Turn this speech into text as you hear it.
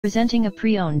Presenting a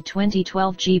pre-owned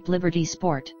 2012 Jeep Liberty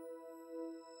Sport.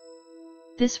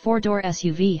 This four-door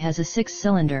SUV has a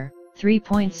six-cylinder,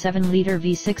 3.7-liter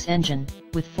V6 engine,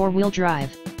 with four-wheel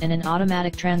drive, and an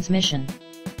automatic transmission.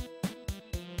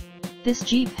 This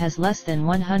Jeep has less than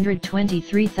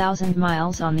 123,000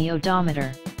 miles on the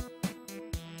odometer.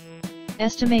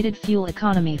 Estimated fuel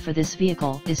economy for this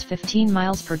vehicle is 15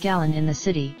 miles per gallon in the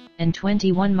city, and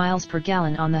 21 miles per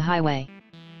gallon on the highway.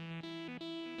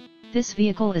 This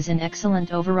vehicle is in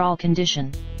excellent overall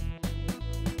condition.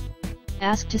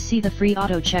 Ask to see the free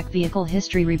AutoCheck Vehicle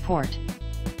History Report.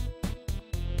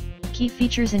 Key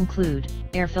features include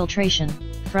air filtration,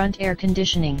 front air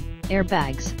conditioning,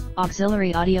 airbags,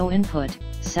 auxiliary audio input,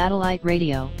 satellite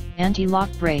radio, anti-lock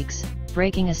brakes,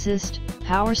 braking assist,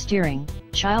 power steering,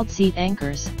 child seat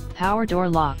anchors, power door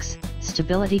locks,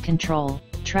 stability control,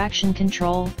 traction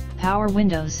control, power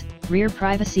windows, rear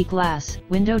privacy glass,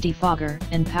 window defogger,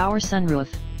 and power sunroof.